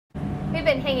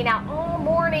we've been hanging out all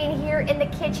morning here in the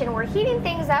kitchen. We're heating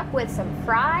things up with some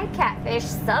fried catfish,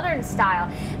 Southern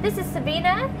style. This is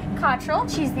Jimbeana.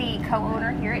 She's the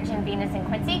co-owner here at Jimbeana's in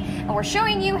Quincy, and we're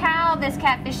showing you how this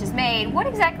catfish is made. What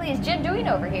exactly is Jim doing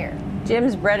over here?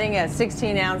 Jim's breading a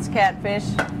 16-ounce catfish.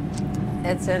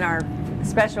 It's in our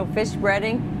special fish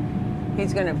breading.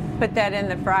 He's going to put that in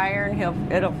the fryer,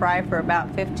 and it'll fry for about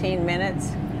 15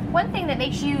 minutes. One thing that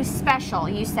makes you special,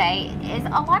 you say, is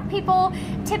a lot of people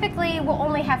typically will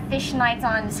only have fish nights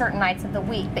on certain nights of the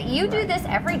week, but you do this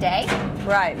every day?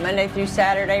 Right, Monday through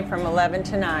Saturday from 11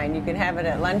 to 9. You can have it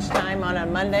at lunchtime on a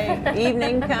Monday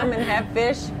evening, come and have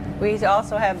fish. We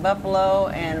also have buffalo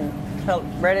and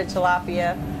breaded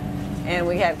tilapia, and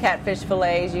we have catfish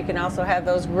fillets. You can also have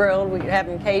those grilled. We have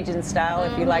them Cajun style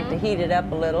if you like to heat it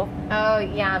up a little. Oh,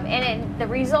 yum. And the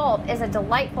result is a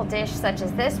delightful dish such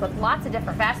as this with lots of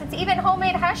different facets, even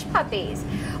homemade hush puppies.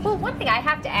 Well, one thing I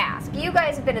have to ask, you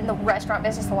guys have been in the restaurant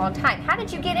business a long time. How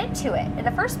did you get into it in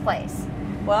the first place?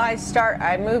 Well,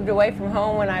 I moved away from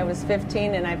home when I was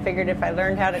 15, and I figured if I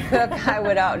learned how to cook, I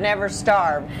would never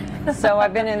starve. So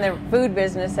I've been in the food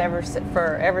business ever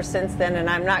since then, and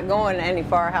I'm not going any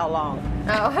far how long.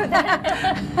 Oh,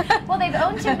 well, they've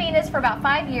owned Jimbeana's for about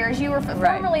 5 years. You were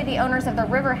formerly the owners of the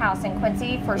River House in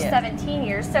Quincy for 17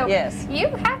 years. So you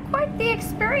have quite the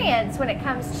experience when it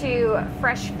comes to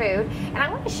fresh food. And I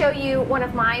want to show you one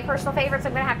of my personal favorites.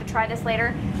 I'm going to have to try this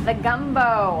later, the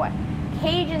gumbo.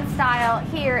 Cajun style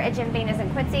here at Jimbeana's in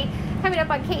Quincy. Coming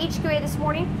up on KHQA this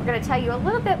morning, we're going to tell you a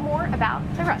little bit more about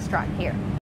the restaurant here.